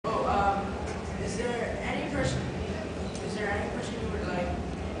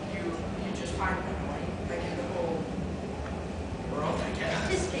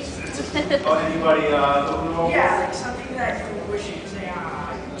Oh, anybody don't know? Yeah, like something that you wish you could say,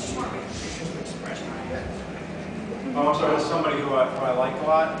 I just want to make decisions to express my Oh, I'm sorry, somebody who I like a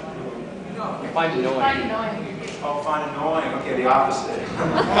lot? No. You find annoying. Oh, find annoying. Okay, the opposite.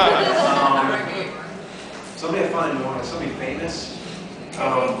 Somebody I find annoying, somebody famous.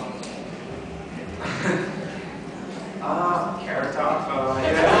 Carrot Top.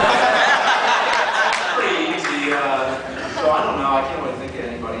 Yeah. Pretty easy. So I don't know. I can't really think of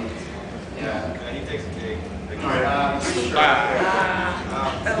anybody. Yeah. He takes a big. All right.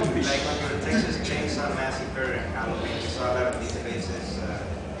 Like when the Texas Chainsaw Massacre and Halloween, you saw a lot of these faces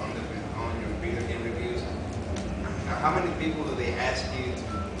on your video game reviews. How many people do they ask you to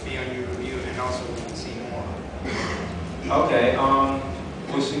be on your review and also see more? Okay.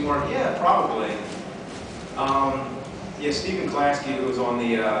 We'll see more. Yeah, probably. Yeah, Stephen Klasky, who was on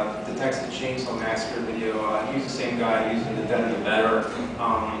the Texas Chainsaw Massacre video, he's the same guy who's in The Dead and the Better.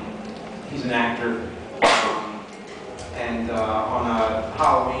 He's an actor. And on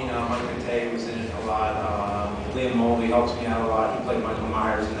Halloween, Mike Matei was in it a lot. Liam Mulvey helps me out a lot. He played Michael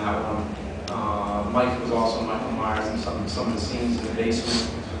Myers in that one. Mike was also Michael Myers in some of the scenes in the basement.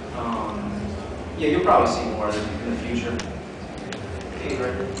 Yeah, you'll probably see more of it in the future. Hey,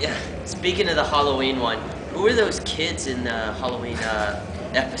 yeah, speaking of the Halloween one, who were those kids in the Halloween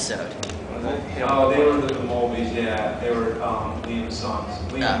episode? Oh, they were the Mulveys, yeah. They were Liam's sons.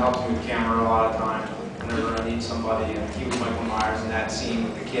 Liam helps me with camera a lot of time whenever I need somebody, and he was Michael Myers in that scene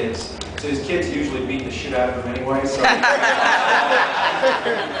with the kids. So his kids usually beat the shit out of him anyway, so... Right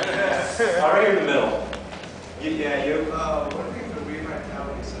here in the middle. Yeah, you? What do you think of the weird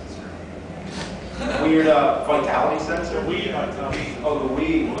vitality sensor? Weird vitality sensor? Weed vitality. Oh, the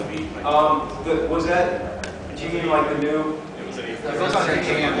weed. Was that, do you mean like the new? It goes on your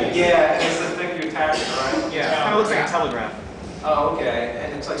cable. Yeah, and it's the thing you attach it, right? Yeah, it kind of looks like a telegraph. Oh, okay.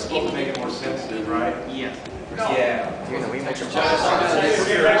 And it's like supposed to make it more sensitive, right? Yeah. Yeah. No one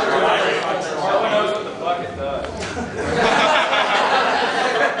knows what the fuck it does.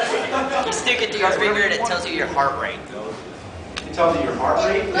 You stick it to your finger and it tells you your heart rate. It tells you your heart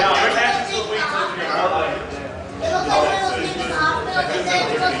rate? Yeah, it attaches to the weed to your heart rate. It looks like one of those things in the hospital, and then it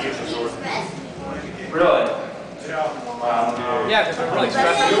goes to the express. Really? Yeah. Wow. Yeah, because we're really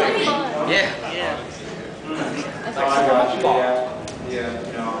stressed. Yeah. Yeah. That's like I got you. Yeah,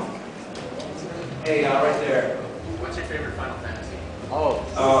 you know. Hey, right there. What's your favorite Final Fantasy? Oh.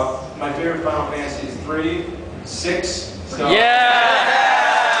 My favorite Final Fantasy is 3, 6. So.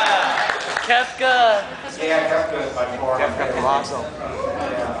 Yeah! Kefka! Yeah, Kefka is by far. Kefka Colossal.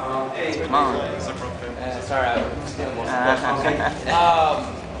 Yeah, hey. Come on. Sorry, I'm getting most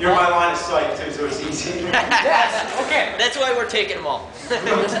You're my line of sight too, so it's easy. Yes! Okay! That's why we're taking them all.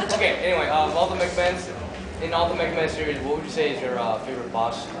 Okay, anyway, all the Mega Mans, in all the Mega Man series, what would you say is your favorite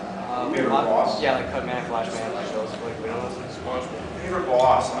boss? Favorite boss? Yeah, like Cutman, Flashman, like those. Favorite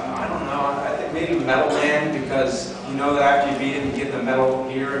boss? I don't know. I think maybe Metal Man, because you know that after you beat him, you get the metal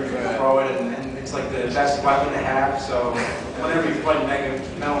gear and you can throw it, and it's like the best weapon to have. So whenever you play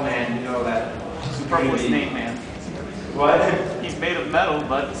Metal Man, you know that. Superfluous name, man. What? He's made of metal,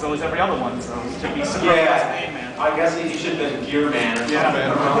 but so is every other one, so he should be superfluous name, man. I guess he should have been Gear Man or something.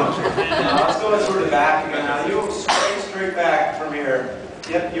 Yeah. Let's go sort of back again. Now you straight back from here.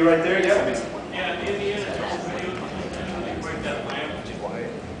 Yep, you right there. Yep. Yeah, Indiana Jones video. Break that lamp.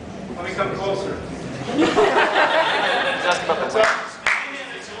 Let me come closer. Just about the lamp.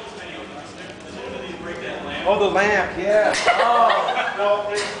 Oh, the lamp, yeah. Oh, well,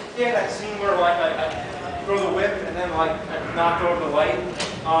 yeah, that scene where like I throw the whip and then like I knocked over the light.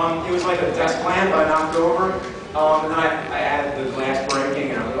 It was like a desk lamp I knocked over. And then I added the glass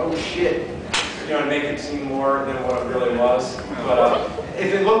breaking and I was like, oh shit. You know, to make it seem more than what it really was. But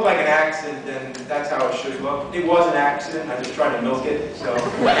if it looked like an accident, then that's how it should look. It was an accident. I just tried to milk it. So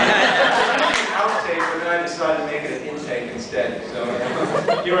outtake, but then I decided to make it an intake instead. So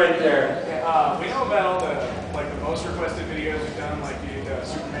you're right there. We know about all the the most requested videos we've done, like you did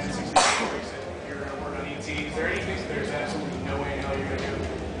Superman 64. You're going to work on ET. Is there anything that there's absolutely no way in hell you're going to do?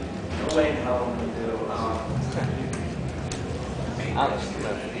 No way in hell I'm going to do.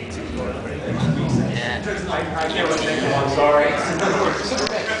 Yeah. I can't really think of one, sorry.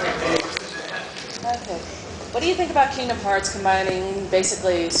 Okay. What do you think about Kingdom Hearts combining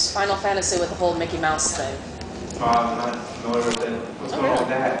basically Final Fantasy with the whole Mickey Mouse thing? I'm not familiar with it. What's going on with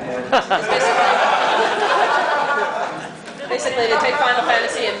that? Yeah. Basically, they take Final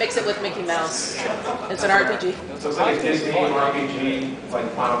Fantasy and mix it with Mickey Mouse. It's an RPG. So it's like a Disney RPG, like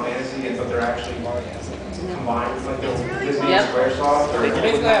Final Fantasy, but they're actually combined, like the Disney Squaresoft. Or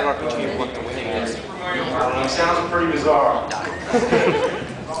it sounds pretty bizarre.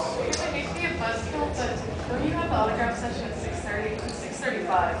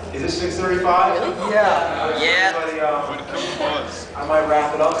 Is it 6:35? Really? Yeah. Yeah. Everybody, I might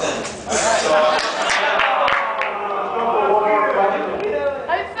wrap it up then. So,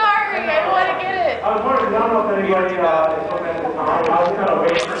 I'm sorry, I don't want to get it. I was wondering, I don't know if anybody is looking at the time. I was kind of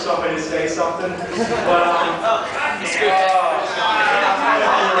waiting for somebody to say something, but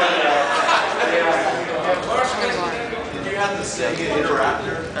You have the Sega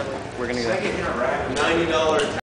Interactor. We're gonna go. Sega Interactor. $90